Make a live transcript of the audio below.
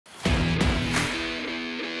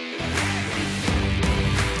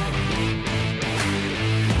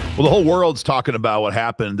Well, the whole world's talking about what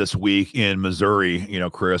happened this week in Missouri,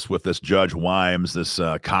 Chris, with this Judge Wimes, this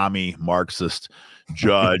commie Marxist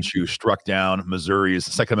judge who struck down Missouri's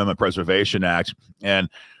Second Amendment Preservation Act. And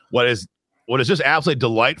what is just absolutely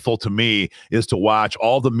delightful to me is to watch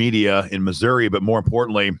all the media in Missouri, but more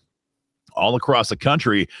importantly, all across the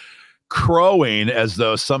country, crowing as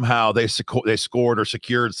though somehow they scored or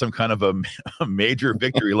secured some kind of a major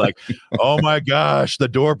victory. Like, oh my gosh, the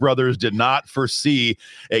Dorr Brothers did not foresee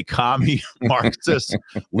a commie Marxist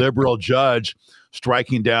liberal judge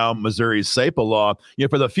striking down Missouri's SAPA law.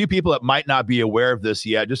 For the few people that might not be aware of this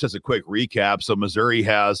yet, just as a quick recap, so Missouri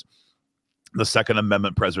has the Second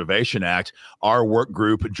Amendment Preservation Act. Our work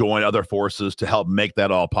group joined other forces to help make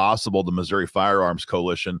that all possible. The Missouri Firearms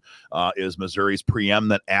Coalition is Missouri's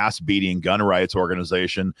preeminent ass-beating gun rights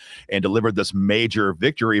organization and delivered this major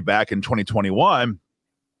victory back in 2021.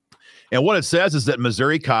 And what it says is that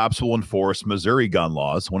Missouri cops will enforce Missouri gun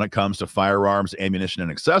laws when it comes to firearms, ammunition,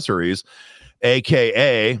 and accessories,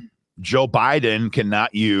 a.k.a. Joe Biden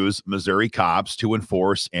cannot use Missouri cops to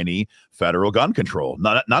enforce any federal gun control.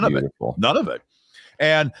 None of it.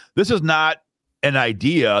 And this is not an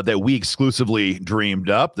idea that we exclusively dreamed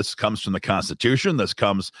up. This comes from the Constitution. This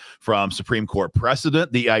comes from Supreme Court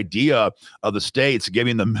precedent. The idea of the states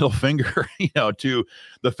giving the middle finger, to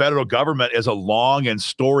the federal government is a long and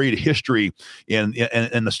storied history in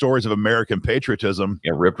the stories of American patriotism.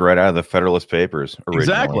 It ripped right out of the Federalist Papers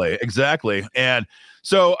originally. Exactly. And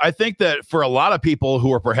so I think that for a lot of people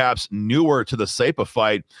who are perhaps newer to the SAPA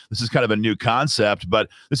fight, this is kind of a new concept, but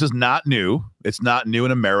this is not new. It's not new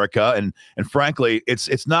in America. And frankly,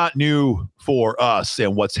 it's not new for us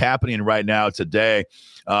and what's happening right now today.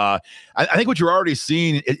 I think what you're already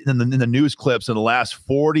seeing in the news clips in the last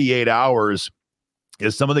 48 hours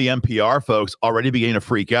is some of the NPR folks already beginning to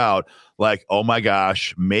freak out, like, oh my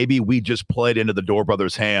gosh, maybe we just played into the Dorr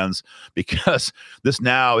Brothers' hands, because this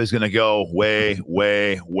now is going to go way,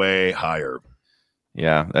 way, way higher.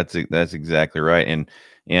 Yeah, that's exactly right.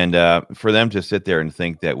 And for them to sit there and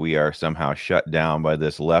think that we are somehow shut down by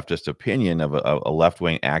this leftist opinion of a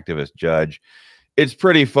left-wing activist judge, it's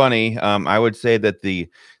pretty funny. I would say that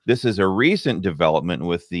this is a recent development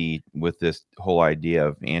with this whole idea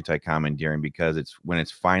of anti-commandeering, because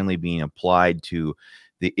it's finally being applied to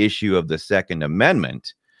the issue of the Second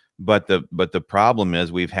Amendment. But the problem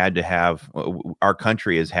is our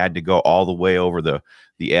country has had to go all the way over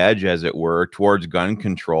the edge, as it were, towards gun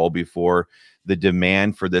control before the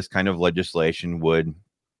demand for this kind of legislation would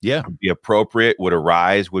be appropriate, would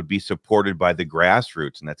arise, would be supported by the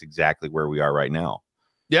grassroots. And that's exactly where we are right now.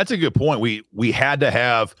 Yeah, that's a good point. We had to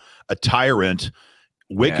have a tyrant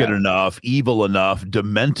wicked enough, evil enough,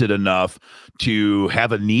 demented enough to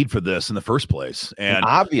have a need for this in the first place. And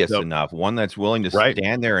obvious enough, one that's willing to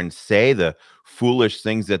stand there and say the foolish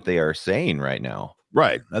things that they are saying right now.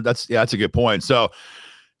 Right. That's a good point. So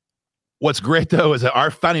what's great, though, is that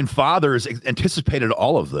our founding fathers anticipated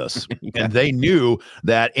all of this. And they knew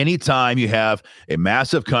that anytime you have a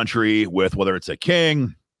massive country with, whether it's a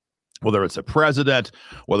king, whether it's a president,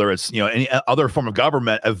 whether it's any other form of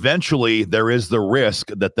government, eventually there is the risk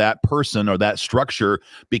that that person or that structure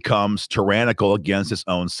becomes tyrannical against its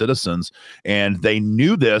own citizens. And they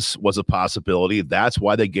knew this was a possibility. That's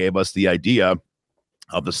why they gave us the idea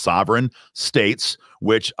of the sovereign states,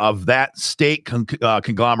 which of that state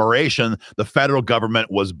conglomeration, the federal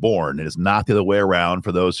government was born. It is not the other way around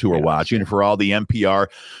for those who are watching. For all the NPR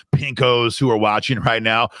pinkos who are watching right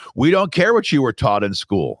now, we don't care what you were taught in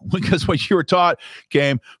school, because what you were taught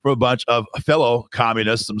came from a bunch of fellow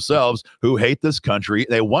communists themselves who hate this country.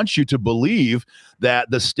 They want you to believe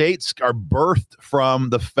that the states are birthed from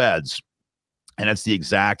the feds, and it's the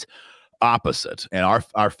exact opposite. And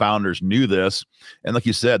our founders knew this. And like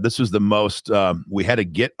you said, this was the most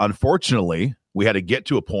unfortunately, we had to get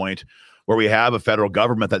to a point where we have a federal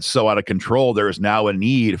government that's so out of control. There is now a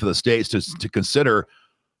need for the states to consider,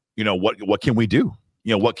 what can we do?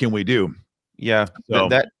 What can we do? Yeah. So,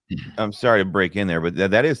 I'm sorry to break in there, but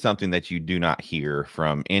that is something that you do not hear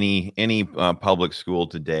from any public school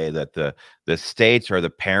today, that the states are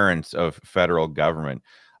the parents of federal government.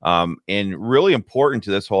 And really important to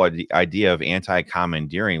this whole idea of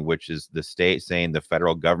anti-commandeering, which is the state saying the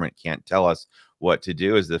federal government can't tell us what to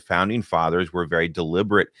do, is the founding fathers were very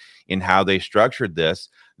deliberate in how they structured this.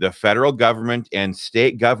 The federal government and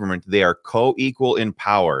state government, they are co-equal in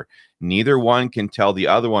power. Neither one can tell the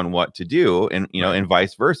other one what to do, and and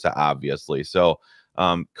vice versa, obviously. So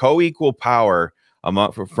co-equal power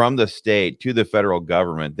from the state to the federal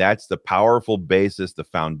government, that's the powerful basis, the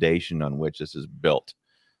foundation on which this is built.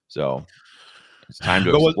 So it's time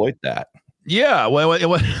to exploit that. Yeah. Well,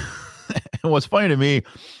 what's funny to me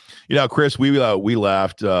Chris, we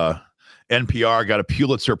laughed. NPR got a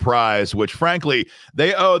Pulitzer Prize, which frankly,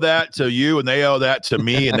 they owe that to you, and they owe that to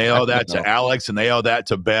me, and they owe that to Alex, and they owe that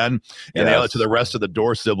to Ben, and they owe it to the rest of the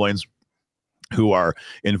Dorr siblings who are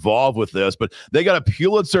involved with this. But they got a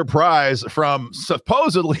Pulitzer Prize from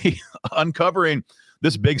supposedly uncovering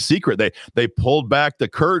this big secret. They pulled back the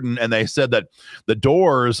curtain and they said that the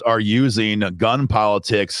Doors are using gun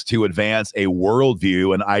politics to advance a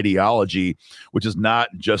worldview and ideology, which is not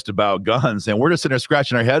just about guns. And we're just sitting there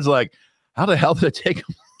scratching our heads like, how the hell did it take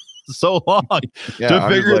them so long to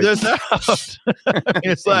figure this out?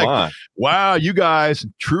 It's like, wow, you guys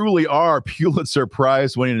truly are Pulitzer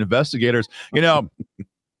Prize winning investigators.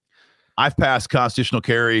 I've passed constitutional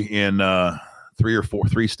carry in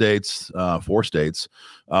four states,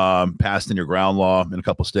 passed in your ground law in a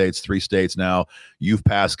couple states, 3 states now. You've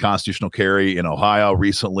passed constitutional carry in Ohio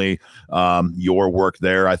recently. Your work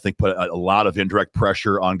there, I think, put a lot of indirect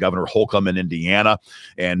pressure on Governor Holcomb in Indiana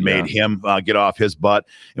and made him get off his butt.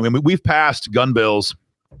 I mean, we've passed gun bills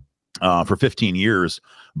for 15 years,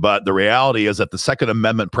 but the reality is that the Second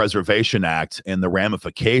Amendment Preservation Act and the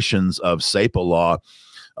ramifications of SAPA law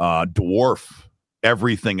dwarf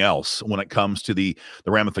everything else when it comes to the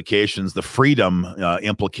ramifications, the freedom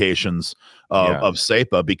implications of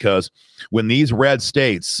SAPA, because when these red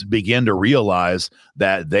states begin to realize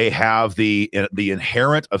that they have the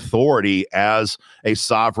inherent authority as a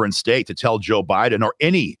sovereign state to tell Joe Biden or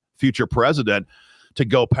any future president to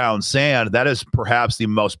go pound sand, that is perhaps the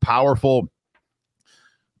most powerful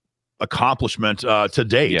accomplishment to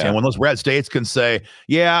date. And when those red states can say,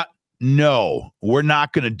 no, we're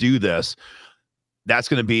not going to do this, it's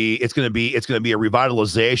going to be a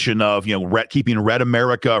revitalization of, keeping red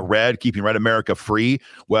America keeping red America free.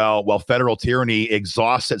 While federal tyranny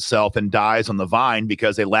exhausts itself and dies on the vine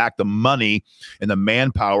because they lack the money and the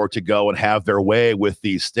manpower to go and have their way with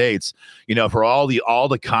these states. For all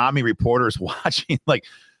the commie reporters watching, like,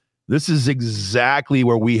 this is exactly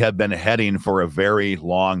where we have been heading for a very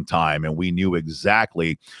long time. And we knew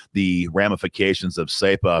exactly the ramifications of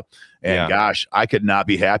SAPA. And gosh, I could not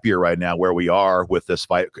be happier right now where we are with this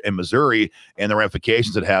fight in Missouri and the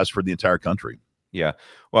ramifications it has for the entire country. Yeah.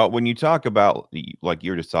 Well, when you talk about, like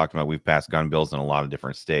you were just talking about, we've passed gun bills in a lot of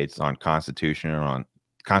different states on Constitution and on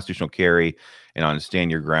constitutional carry and on stand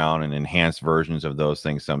your ground and enhanced versions of those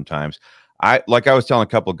things sometimes. I was telling a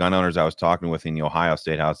couple of gun owners I was talking with in the Ohio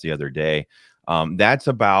State House the other day. That's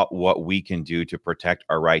about what we can do to protect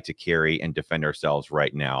our right to carry and defend ourselves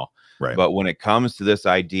right now. Right. But when it comes to this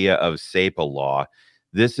idea of SAPA law,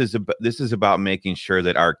 this is about making sure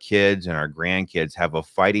that our kids and our grandkids have a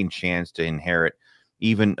fighting chance to inherit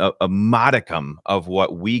even a modicum of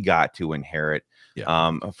what we got to inherit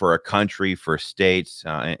for a country, for states,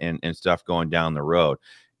 and stuff going down the road.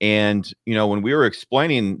 And, when we were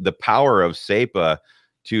explaining the power of SAPA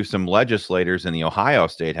to some legislators in the Ohio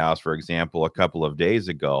State House, for example, a couple of days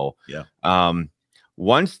ago,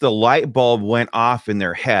 once the light bulb went off in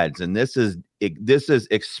their heads, and this is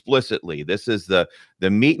explicitly, this is the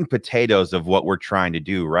meat and potatoes of what we're trying to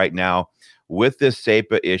do right now with this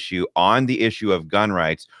SAPA issue on the issue of gun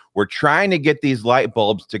rights. We're trying to get these light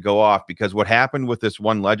bulbs to go off, because what happened with this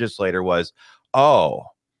one legislator was, so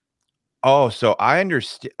I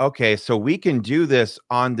understand. Okay, so we can do this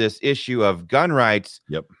on this issue of gun rights.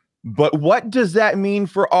 Yep. But what does that mean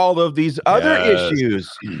for all of these other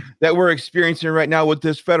issues that we're experiencing right now with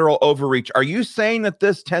this federal overreach? Are you saying that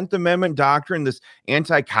this 10th Amendment doctrine, this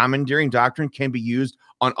anti-commandeering doctrine, can be used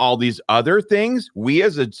on all these other things? We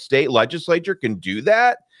as a state legislature can do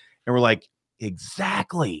that? And we're like,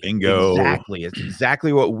 exactly. Bingo. Exactly. It's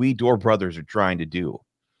exactly what we Dorr Brothers are trying to do.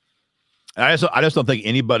 I just don't think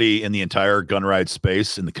anybody in the entire gun rights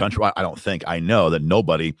space in the country, I know that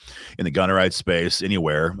nobody in the gun rights space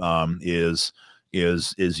anywhere is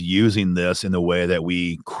using this in the way that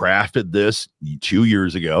we crafted this 2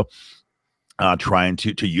 years ago, trying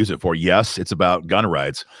to use it for. Yes, it's about gun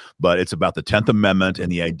rights, but it's about the 10th Amendment and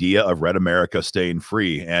the idea of red America staying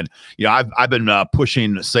free. And I've been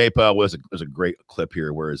pushing SAPA. There's a great clip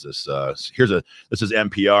here. Where is this? This is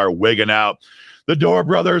NPR wigging out. The Dorr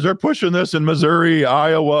Brothers are pushing this in Missouri,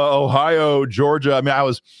 Iowa, Ohio, Georgia. I mean,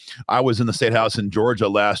 I was in the State House in Georgia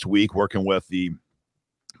last week working with the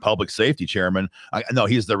public safety chairman. No,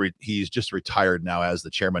 he's just retired now as the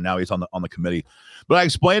chairman. Now he's on the committee. But I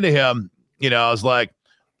explained to him, I was like,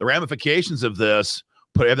 the ramifications of this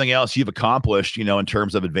put everything else you've accomplished, in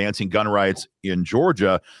terms of advancing gun rights in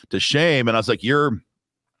Georgia to shame. And I was like, you're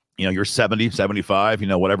 70, 75,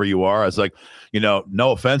 whatever you are. I was like,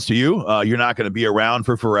 no offense to you. You're not going to be around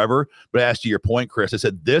for forever. But as to your point, Chris, I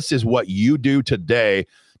said, this is what you do today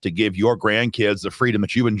to give your grandkids the freedom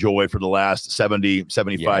that you've enjoyed for the last 70,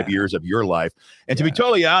 75 years of your life. And to be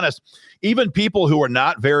totally honest, even people who are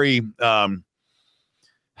not very,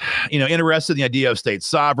 interested in the idea of state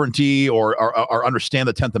sovereignty or understand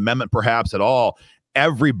the 10th Amendment perhaps at all,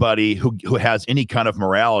 everybody who has any kind of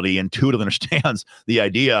morality intuitively understands the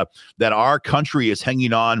idea that our country is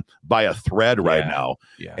hanging on by a thread right now,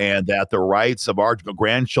 and that the rights of our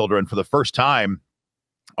grandchildren for the first time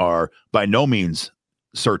are by no means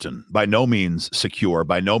certain, by no means secure,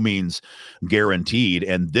 by no means guaranteed.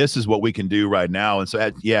 And this is what we can do right now. And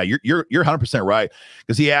so, you're 100% right,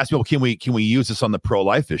 because he asked me, well, can we use this on the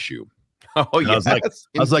pro-life issue? Oh, yeah. I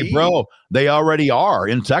was like, bro, they already are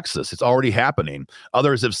in Texas. It's already happening.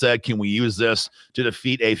 Others have said, can we use this to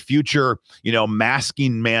defeat a future,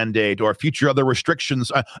 masking mandate or future other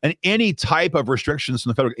restrictions and any type of restrictions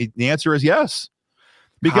from the federal? The answer is yes.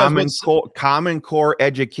 Because common core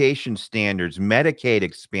education standards, Medicaid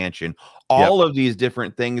expansion, all of these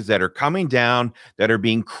different things that are coming down, that are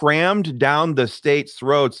being crammed down the state's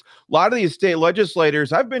throats. A lot of these state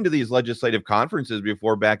legislators, I've been to these legislative conferences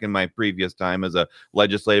before back in my previous time as a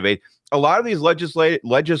legislative aide. A lot of these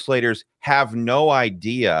legislators have no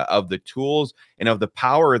idea of the tools and of the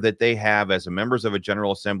power that they have as members of a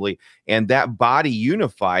General Assembly, and that body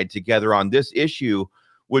unified together on this issue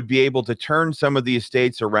would be able to turn some of these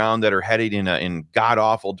states around that are headed in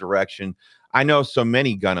god-awful direction. I know so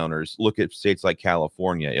many gun owners look at states like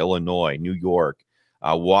California, Illinois, New York,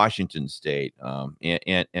 Washington State,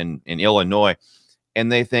 and Illinois, and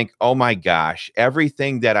they think, oh my gosh,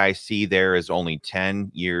 everything that I see there is only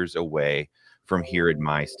 10 years away from here in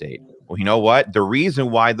my state. Well, you know what? The reason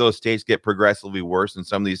why those states get progressively worse and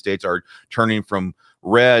some of these states are turning from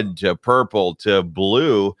red to purple to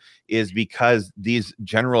blue is because these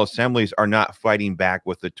general assemblies are not fighting back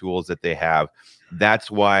with the tools that they have. That's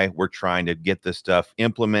why we're trying to get this stuff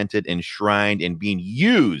implemented, enshrined, and being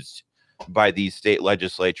used by these state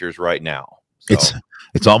legislatures right now. So.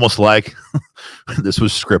 It's almost like this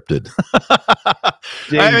was scripted.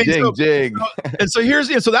 Ding.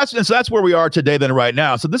 So that's where we are today then right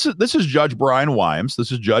now. So this is Judge Brian Wimes.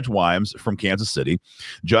 This is Judge Wimes from Kansas City.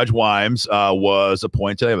 Judge Wimes was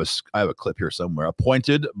appointed. I have a clip here somewhere.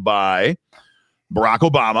 Appointed by Barack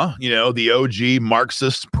Obama, the OG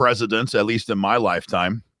Marxist president, at least in my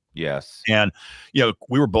lifetime. Yes. And,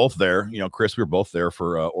 we were both there, Chris, we were both there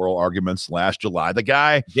for oral arguments last July. The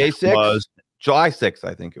guy was July 6th,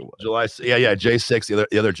 I think it was. J6,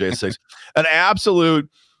 the other J6. An absolute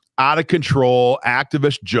out of control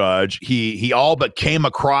activist judge. He all but came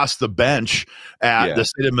across the bench at the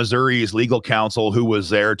state of Missouri's legal counsel, who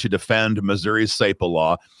was there to defend Missouri's SAPA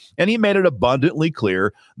law. And he made it abundantly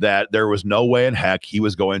clear that there was no way in heck he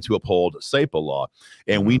was going to uphold SAPA law.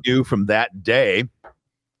 And we knew from that day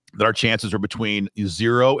that our chances were between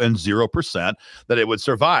 0 and 0% that it would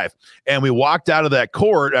survive. And we walked out of that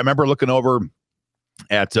court. I remember looking over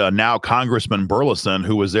at now Congressman Burleson,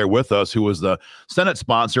 who was there with us, who was the Senate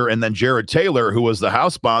sponsor, and then Jared Taylor, who was the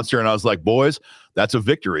House sponsor. And I was like, boys, that's a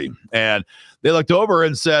victory. And they looked over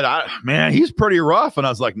and said, man, he's pretty rough. And I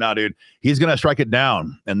was like, nah, dude, he's going to strike it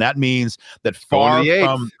down. And that means that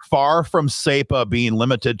far from SAPA being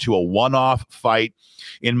limited to a one-off fight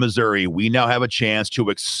in Missouri, we now have a chance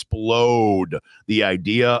to explode the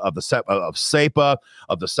idea of SAPA,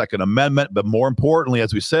 of the Second Amendment, but more importantly,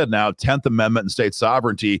 as we said now, 10th Amendment and state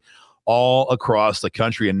sovereignty all across the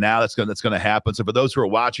country. And now that's going to happen. So for those who are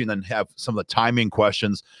watching and have some of the timing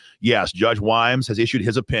questions, yes, Judge Wimes has issued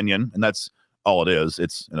his opinion, and that's all it is.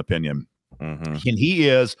 It's an opinion. And he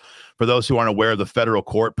is, for those who aren't aware of the federal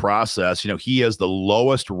court process, he is the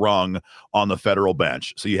lowest rung on the federal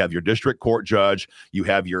bench. So you have your district court judge, you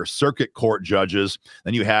have your circuit court judges,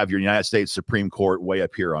 then you have your United States Supreme Court way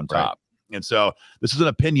up here on top. Right. And so this is an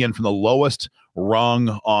opinion from the lowest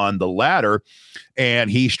rung on the ladder, and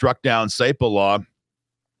he struck down SAPA law.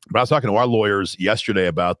 But I was talking to our lawyers yesterday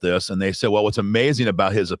about this, and they said, well, what's amazing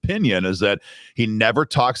about his opinion is that he never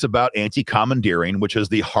talks about anti-commandeering, which is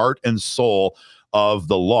the heart and soul of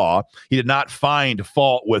the law. He did not find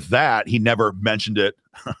fault with that. He never mentioned it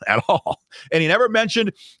at all. And he never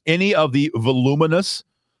mentioned any of the voluminous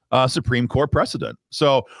Supreme Court precedent.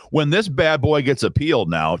 So when this bad boy gets appealed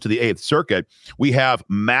now to the 8th Circuit, we have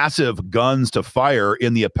massive guns to fire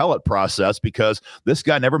in the appellate process, because this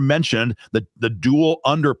guy never mentioned the dual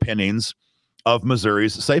underpinnings of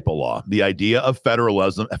Missouri's SAPA law, the idea of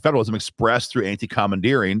federalism expressed through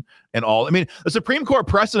anti-commandeering and all. I mean, the Supreme Court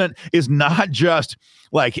precedent is not just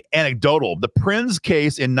like anecdotal. The Prince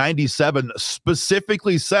case in 97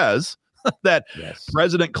 specifically says that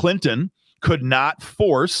President Clinton could not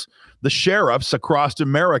force the sheriffs across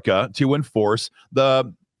America to enforce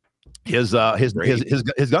the his gun,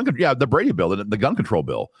 the Brady bill, the gun control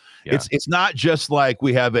bill. Yeah. It's not just like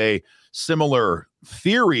we have a similar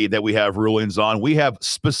theory that we have rulings on. We have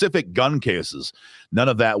specific gun cases. None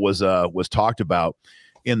of that was talked about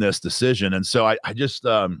in this decision. And so I just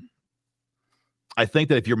I think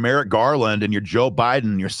that if you're Merrick Garland and you're Joe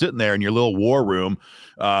Biden, you're sitting there in your little war room.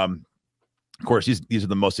 Of course, these are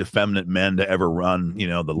the most effeminate men to ever run,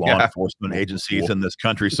 the law enforcement agencies in this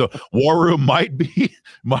country. So war room might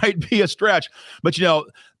be a stretch, but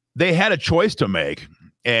they had a choice to make,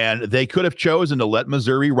 and they could have chosen to let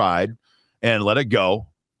Missouri ride and let it go,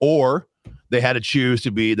 or they had to choose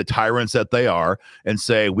to be the tyrants that they are and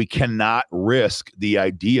say, we cannot risk the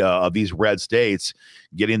idea of these red states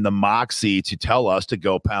getting the moxie to tell us to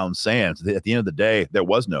go pound sand. At the end of the day, there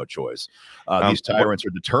was no choice. These tyrants are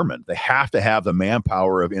determined. They have to have the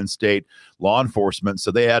manpower of in-state law enforcement,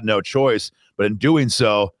 so they had no choice. But in doing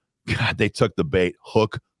so, God, they took the bait,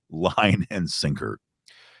 hook, line, and sinker.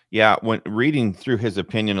 Yeah, when reading through his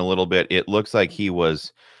opinion a little bit, it looks like he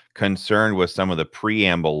was concerned with some of the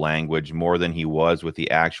preamble language more than he was with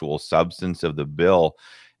the actual substance of the bill.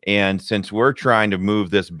 And since we're trying to move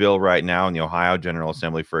this bill right now in the Ohio General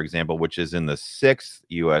Assembly, for example, which is in the 6th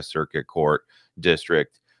U.S. Circuit Court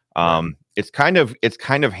District, it's kind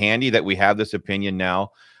of handy that we have this opinion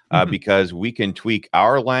now because we can tweak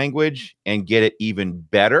our language and get it even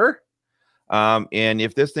better. And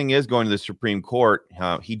if this thing is going to the Supreme Court,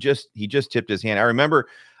 he just tipped his hand.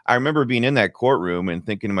 I remember being in that courtroom and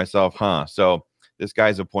thinking to myself, so this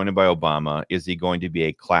guy's appointed by Obama. Is he going to be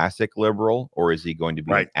a classic liberal, or is he going to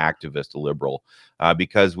be an activist liberal?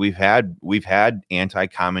 Because we've had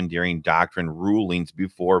anti-commandeering doctrine rulings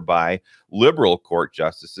before by liberal court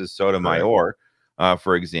justices, Sotomayor,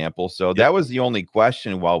 for example. So that was the only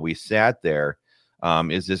question while we sat there.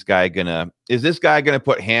 Is this guy gonna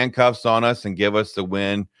put handcuffs on us and give us the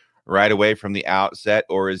win right away from the outset,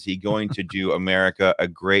 or is he going to do America a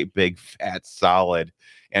great big fat solid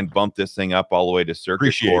and bump this thing up all the way to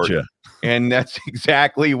circuit court? And that's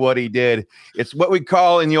exactly what he did. It's what we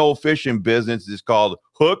call in the old fishing business is called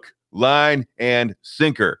hook, line, and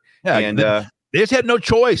sinker. Yeah, and they just had no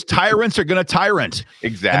choice. Tyrants are going to tyrant.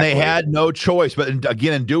 Exactly. And they had no choice. But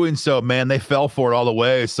again, in doing so, man, they fell for it all the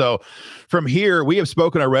way. So from here, we have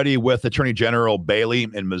spoken already with Attorney General Bailey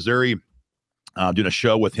in Missouri. Doing a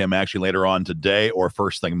show with him actually later on today or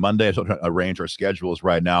first thing Monday. So arrange our schedules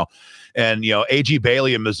right now. And, AG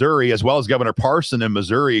Bailey in Missouri, as well as Governor Parson in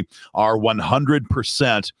Missouri, are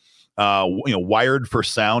 100% wired for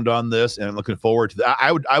sound on this, and looking forward to that.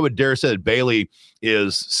 I would dare say that Bailey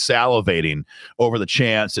is salivating over the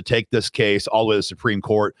chance to take this case all the way to the Supreme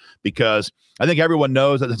Court, because I think everyone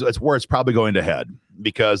knows that it's where it's probably going to head,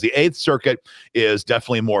 because the 8th Circuit is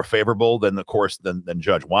definitely more favorable than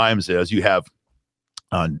Judge Wimes is. You have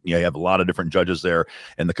a lot of different judges there,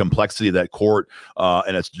 and the complexity of that court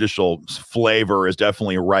and its judicial flavor is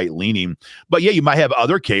definitely right leaning. But you might have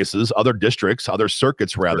other cases, other districts, other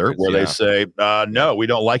circuits rather, where they say, no, we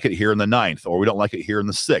don't like it here in the 9th, or we don't like it here in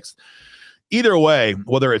the 6th. Either way,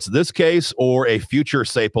 whether it's this case or a future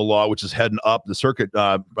SAPA law, which is heading up the circuit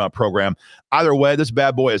program, either way, this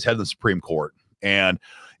bad boy is heading to the Supreme Court. And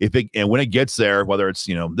when it gets there, whether it's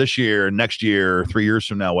this year, next year, 3 years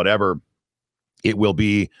from now, whatever, it will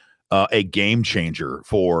be a game changer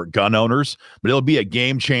for gun owners, but it'll be a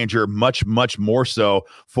game changer much, much more so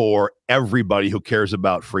for everybody who cares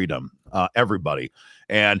about freedom, everybody.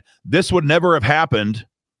 And this would never have happened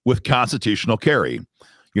with constitutional carry.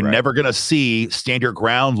 You're never going to see stand your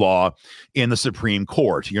ground law in the Supreme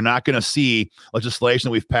Court. You're not going to see legislation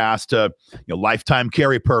that we've passed to lifetime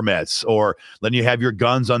carry permits, or letting you have your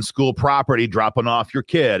guns on school property, dropping off your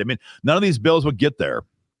kid. I mean, none of these bills would get there.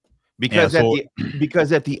 Because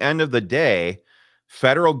at the end of the day,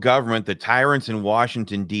 federal government, the tyrants in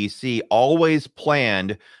Washington, D.C., always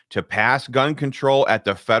planned to pass gun control at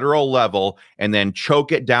the federal level and then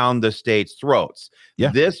choke it down the states' throats. Yeah.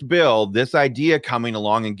 This bill, this idea coming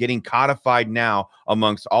along and getting codified now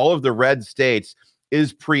amongst all of the red states,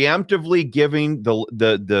 is preemptively giving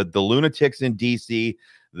the lunatics in D.C.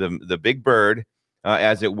 the big bird,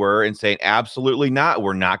 as it were, and saying, absolutely not.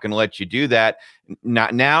 We're not going to let you do that.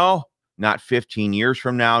 Not now. Not 15 years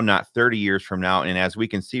from now, not 30 years from now. And as we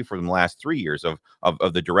can see from the last 3 years of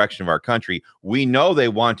the direction of our country, we know they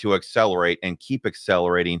want to accelerate and keep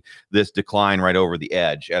accelerating this decline right over the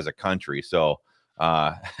edge as a country. So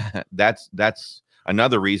that's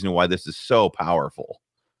another reason why this is so powerful.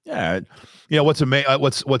 Yeah, what's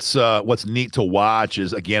neat to watch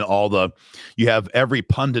is, again, you have every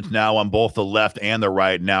pundit now on both the left and the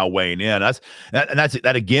right now weighing in.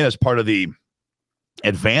 That again is part of the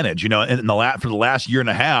advantage. In for the last year and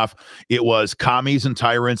a half, it was commies and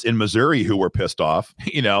tyrants in Missouri who were pissed off.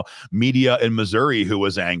 Media in Missouri who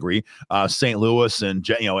was angry. St. Louis and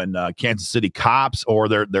Kansas City cops, or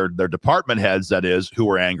their department heads, that is, who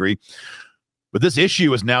were angry. But this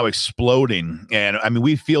issue is now exploding. And I mean,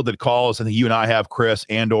 we fielded calls, I think you and I have, Chris,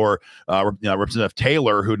 and/or Representative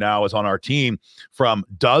Taylor, who now is on our team, from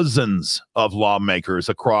dozens of lawmakers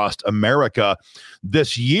across America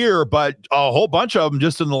this year, but a whole bunch of them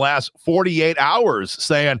just in the last 48 hours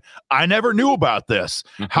saying, I never knew about this.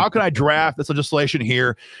 How can I draft this legislation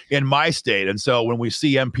here in my state? And so when we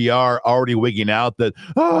see NPR already wigging out that,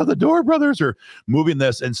 the Dorr Brothers are moving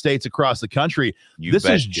this in states across the country, this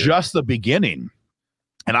is just the beginning.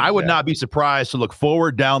 And I would not be surprised to look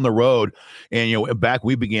forward down the road. And, back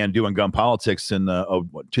we began doing gun politics in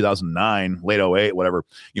 2009, late 08, whatever.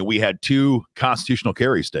 We had 2 constitutional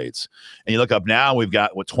carry states. And you look up now, we've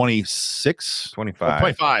got, 25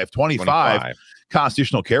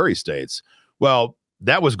 constitutional carry states. Well,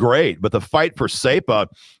 that was great. But the fight for SAPA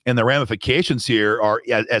and the ramifications here are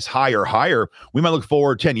as high or higher. We might look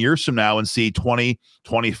forward 10 years from now and see 20,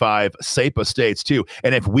 25 SAPA states too.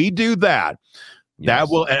 And if we do that, that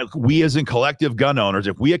will, and we as in collective gun owners,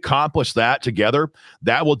 if we accomplish that together,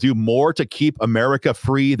 that will do more to keep America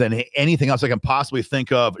free than anything else I can possibly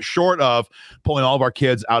think of, short of pulling all of our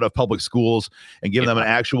kids out of public schools and giving them an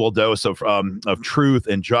actual dose of truth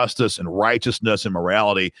and justice and righteousness and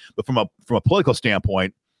morality. But from a political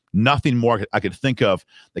standpoint, nothing more I could think of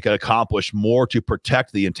that could accomplish more to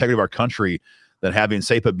protect the integrity of our country than having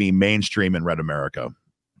SAPA be mainstream in red America.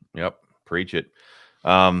 Yep, preach it.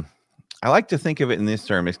 I like to think of it in this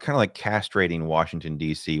term. It's kind of like castrating Washington,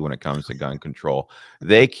 D.C. when it comes to gun control.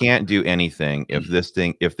 They can't do anything if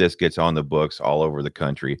this gets on the books all over the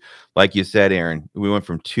country. Like you said, Aaron, we went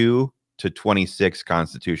from 2 to 26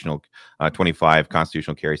 25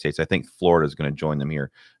 constitutional carry states. I think Florida is going to join them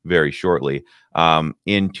here very shortly.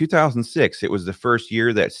 In 2006, it was the first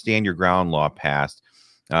year that Stand Your Ground law passed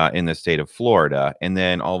in the state of Florida. And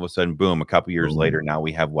then all of a sudden, boom, a couple years later, now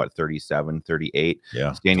we have 37, 38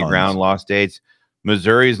 Stand Your Ground law states.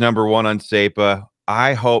 Missouri is number 1 on SAPA.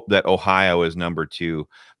 I hope that Ohio is number 2,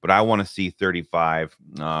 but I want to see 35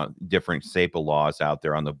 different SAPA laws out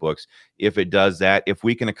there on the books. If it does that, if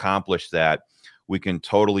we can accomplish that, we can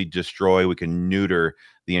totally destroy, we can neuter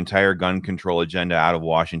the entire gun control agenda out of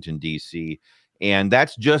Washington, D.C. And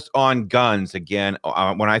that's just on guns. Again,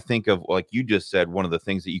 when I think of, like you just said, one of the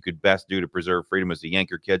things that you could best do to preserve freedom is to yank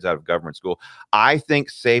your kids out of government school. I think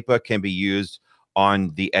SAPA can be used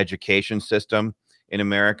on the education system in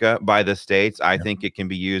America by the states. I think it can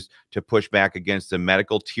be used to push back against the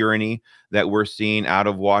medical tyranny that we're seeing out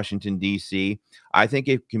of Washington, D.C. I think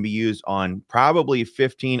it can be used on probably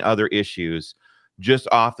 15 other issues just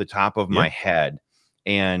off the top of my head.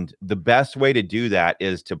 And the best way to do that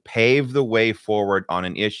is to pave the way forward on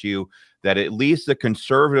an issue that at least the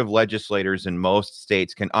conservative legislators in most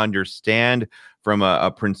states can understand from a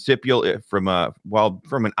principial, from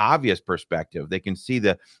an obvious perspective. They can see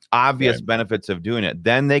the obvious benefits of doing it.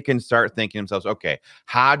 Then they can start thinking themselves, okay,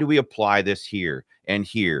 how do we apply this here and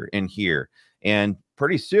here and here? And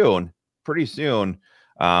pretty soon,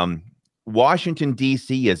 Washington,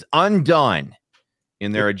 D.C. is undone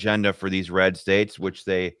in their agenda for these red states, which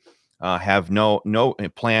they have no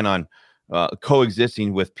plan on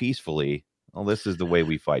coexisting with peacefully. Well, this is the way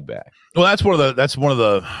we fight back. Well, that's one of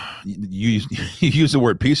the you use the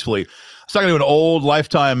word peacefully. I was talking to an old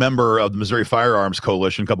lifetime member of the Missouri Firearms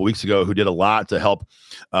Coalition a couple weeks ago who did a lot to help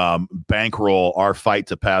bankroll our fight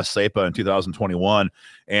to pass SAPA in 2021.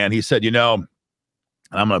 And he said,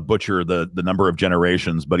 I'm going to butcher the number of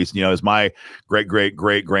generations, but he's, is my great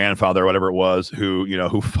grandfather, whatever it was, who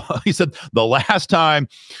he said the last time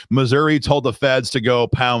Missouri told the feds to go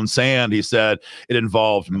pound sand, he said it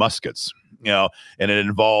involved muskets, and it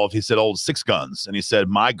involved, he said, old 6 guns. And he said,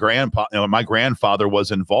 my grandfather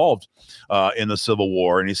was involved in the Civil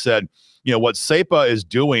War. And he said, what SAPA is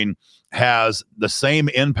doing has the same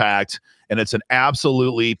impact, and it's an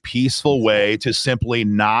absolutely peaceful way to simply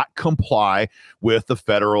not comply with the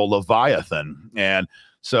federal Leviathan. And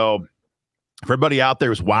so for everybody out there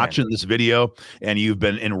who's watching this video and you've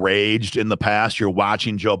been enraged in the past, you're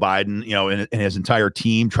watching Joe Biden, and his entire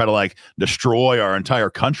team try to destroy our entire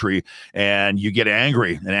country, and you get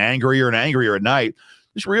angry and angrier at night,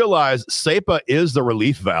 just realize SAPA is the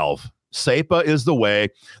relief valve. SAPA is the way.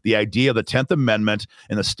 The idea of the 10th Amendment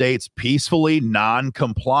and the states peacefully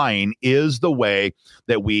non-complying is the way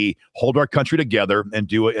that we hold our country together and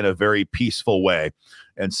do it in a very peaceful way.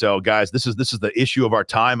 And so, guys, this is the issue of our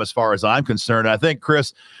time as far as I'm concerned. I think,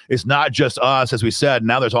 Chris, it's not just us, as we said.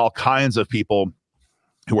 Now there's all kinds of people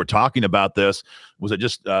who were talking about this. Was it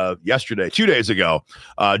just yesterday, 2 days ago?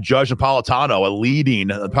 Judge Napolitano, a leading,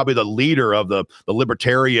 probably the leader of the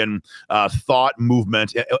libertarian thought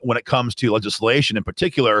movement when it comes to legislation in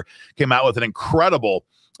particular, came out with an incredible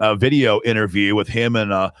video interview with him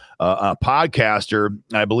and a podcaster,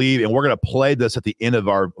 I believe, and we're going to play this at the end of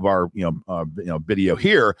our video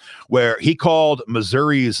here, where he called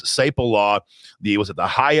Missouri's SAPA law the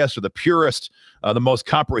highest or the purest, the most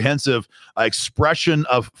comprehensive expression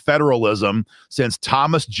of federalism since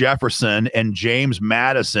Thomas Jefferson and James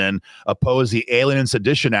Madison opposed the Alien and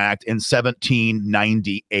Sedition Act in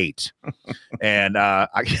 1798. And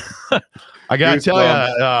I gotta tell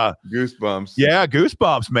you, goosebumps. Yeah,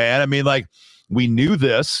 goosebumps, man. I mean, like, we knew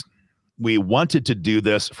this. We wanted to do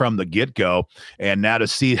this from the get-go, and now to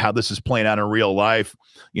see how this is playing out in real life,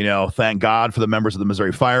 thank God for the members of the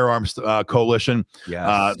Missouri Firearms Coalition.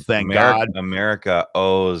 Yes. Thank God. America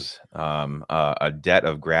owes a debt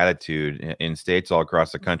of gratitude in states all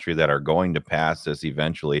across the country that are going to pass this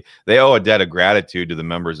eventually. They owe a debt of gratitude to the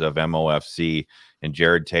members of MOFC and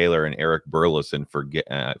Jared Taylor and Eric Burleson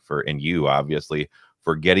and you, obviously,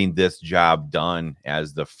 for getting this job done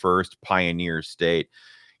as the first pioneer state.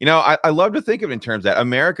 I love to think of it in terms that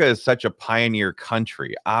America is such a pioneer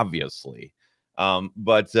country, obviously.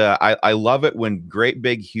 But I love it when great,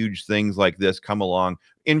 big, huge things like this come along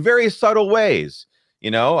in very subtle ways.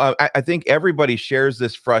 I think everybody shares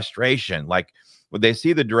this frustration. Like, when they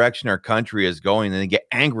see the direction our country is going, and they get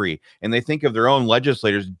angry and they think of their own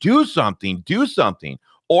legislators, do something.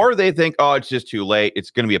 Or they think, oh, it's just too late.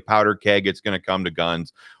 It's going to be a powder keg. It's going to come to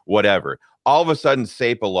guns, whatever. All of a sudden,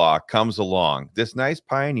 SAPA law comes along. This nice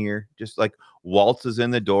pioneer just like waltzes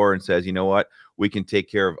in the door and says, you know what? We can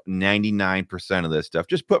take care of 99% of this stuff.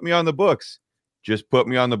 Just put me on the books. Just put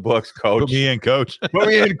me on the books, coach. Put me in, coach. Put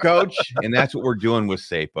me in, coach. And that's what we're doing with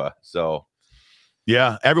SAPA. So,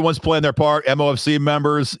 yeah, everyone's playing their part. MOFC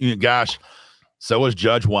members, gosh, so is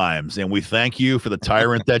Judge Wimes. And we thank you for the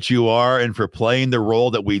tyrant that you are and for playing the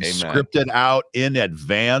role that we scripted out in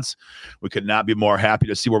advance. We could not be more happy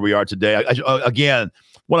to see where we are today. Again,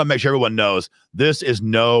 want to make sure everyone knows this is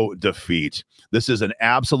no defeat. This is an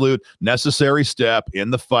absolute necessary step in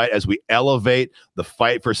the fight as we elevate the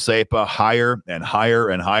fight for SAPA higher and higher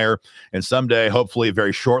and higher. And someday, hopefully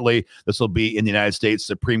very shortly, this will be in the United States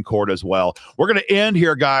Supreme Court as well. We're going to end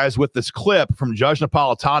here, guys, with this clip from Judge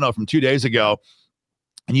Napolitano from 2 days ago.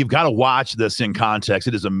 And you've got to watch this in context.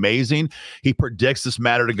 It is amazing. He predicts this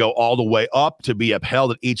matter to go all the way up, to be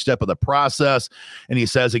upheld at each step of the process. And he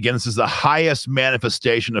says, again, this is the highest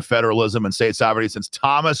manifestation of federalism and state sovereignty since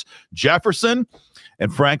Thomas Jefferson.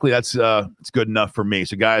 And frankly, that's it's good enough for me.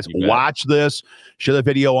 So, guys, watch this. Share the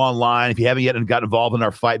video online. If you haven't yet got involved in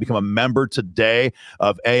our fight, become a member today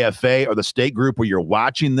of AFA or the state group where you're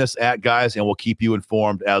watching this at, guys, and we'll keep you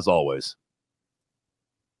informed as always.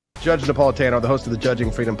 Judge Napolitano, the host of the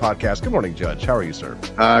Judging Freedom Podcast. Good morning, Judge. How are you, sir?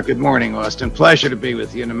 Good morning, Austin. Pleasure to be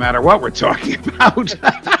with you, no matter what we're talking about.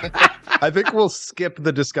 I think we'll skip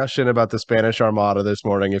the discussion about the Spanish Armada this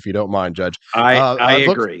morning, if you don't mind, Judge. I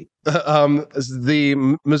agree.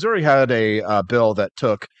 The Missouri had a bill that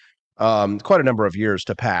took quite a number of years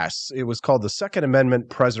to pass. It was called the Second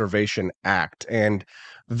Amendment Preservation Act. And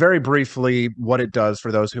very briefly, what it does, for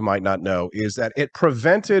those who might not know, is that it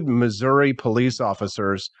prevented Missouri police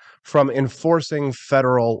officers from enforcing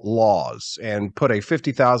federal laws and put a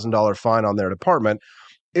 $50,000 fine on their department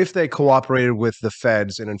if they cooperated with the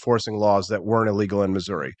feds in enforcing laws that weren't illegal in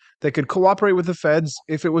Missouri. They could cooperate with the feds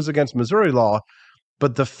if it was against Missouri law,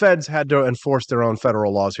 but the feds had to enforce their own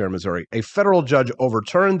federal laws here in Missouri. A federal judge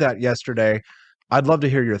overturned that yesterday. I'd love to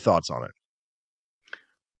hear your thoughts on it.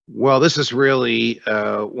 Well, this is really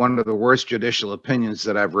one of the worst judicial opinions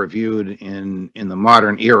that I've reviewed in the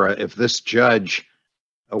modern era. If this judge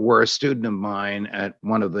were a student of mine at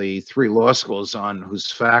one of the 3 law schools on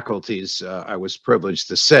whose faculties I was privileged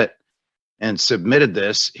to sit and submitted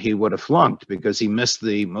this, he would have flunked, because he missed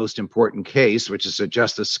the most important case, which is a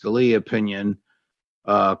Justice Scalia opinion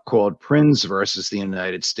called Prinz versus the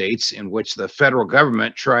United States, in which the federal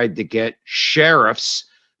government tried to get sheriffs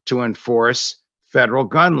to enforce federal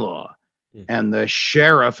gun law. And the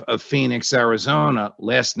sheriff of Phoenix, Arizona,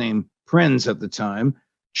 last name Prinz at the time,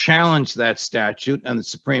 challenged that statute, and the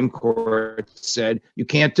Supreme Court said, you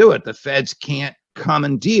can't do it. The feds can't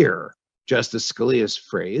commandeer, Justice Scalia's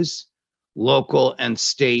phrase, local and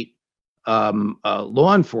state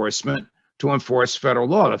law enforcement to enforce federal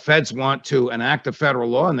law. The feds want to enact a federal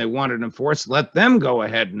law and they want it enforced. Let them go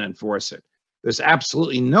ahead and enforce it. There's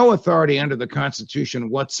absolutely no authority under the Constitution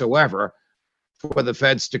whatsoever for the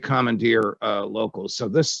feds to commandeer locals. So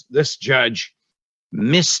this judge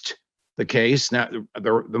missed the case. Now,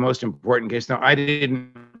 the most important case. Now, I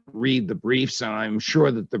didn't read the briefs, and I'm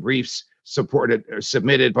sure that the briefs supported or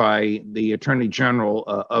submitted by the Attorney General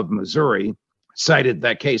of Missouri cited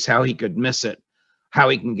that case. How he could miss it, how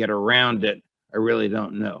he can get around it, I really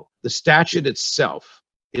don't know. The statute itself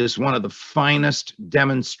is one of the finest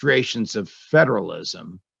demonstrations of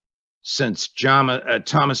federalism since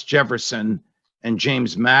Thomas Jefferson and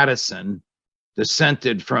James Madison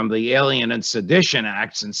dissented from the Alien and Sedition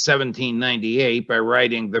Acts in 1798 by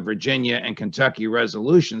writing the Virginia and Kentucky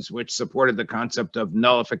resolutions, which supported the concept of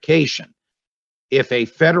nullification. If a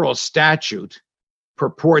federal statute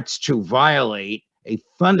purports to violate a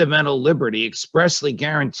fundamental liberty expressly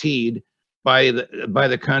guaranteed by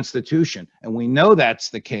the Constitution, and we know that's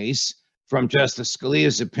the case from Justice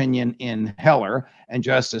Scalia's opinion in Heller and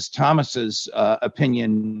Justice Thomas's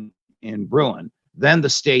opinion in Bruin, then the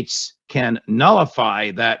states can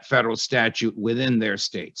nullify that federal statute within their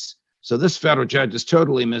states. So this federal judge has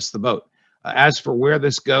totally missed the boat. As for where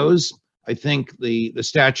this goes, I think the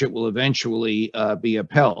statute will eventually be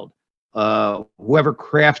upheld. Whoever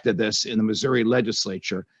crafted this in the Missouri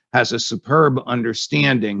legislature has a superb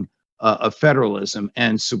understanding of federalism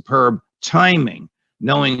and superb timing,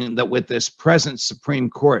 knowing that with this present Supreme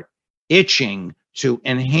Court itching to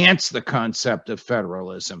enhance the concept of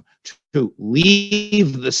federalism, to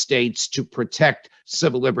leave the states to protect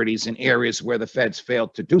civil liberties in areas where the feds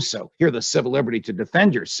failed to do so. Here, the civil liberty to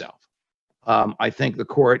defend yourself. I think the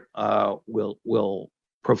court will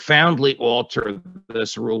profoundly alter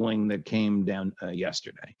this ruling that came down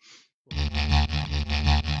yesterday.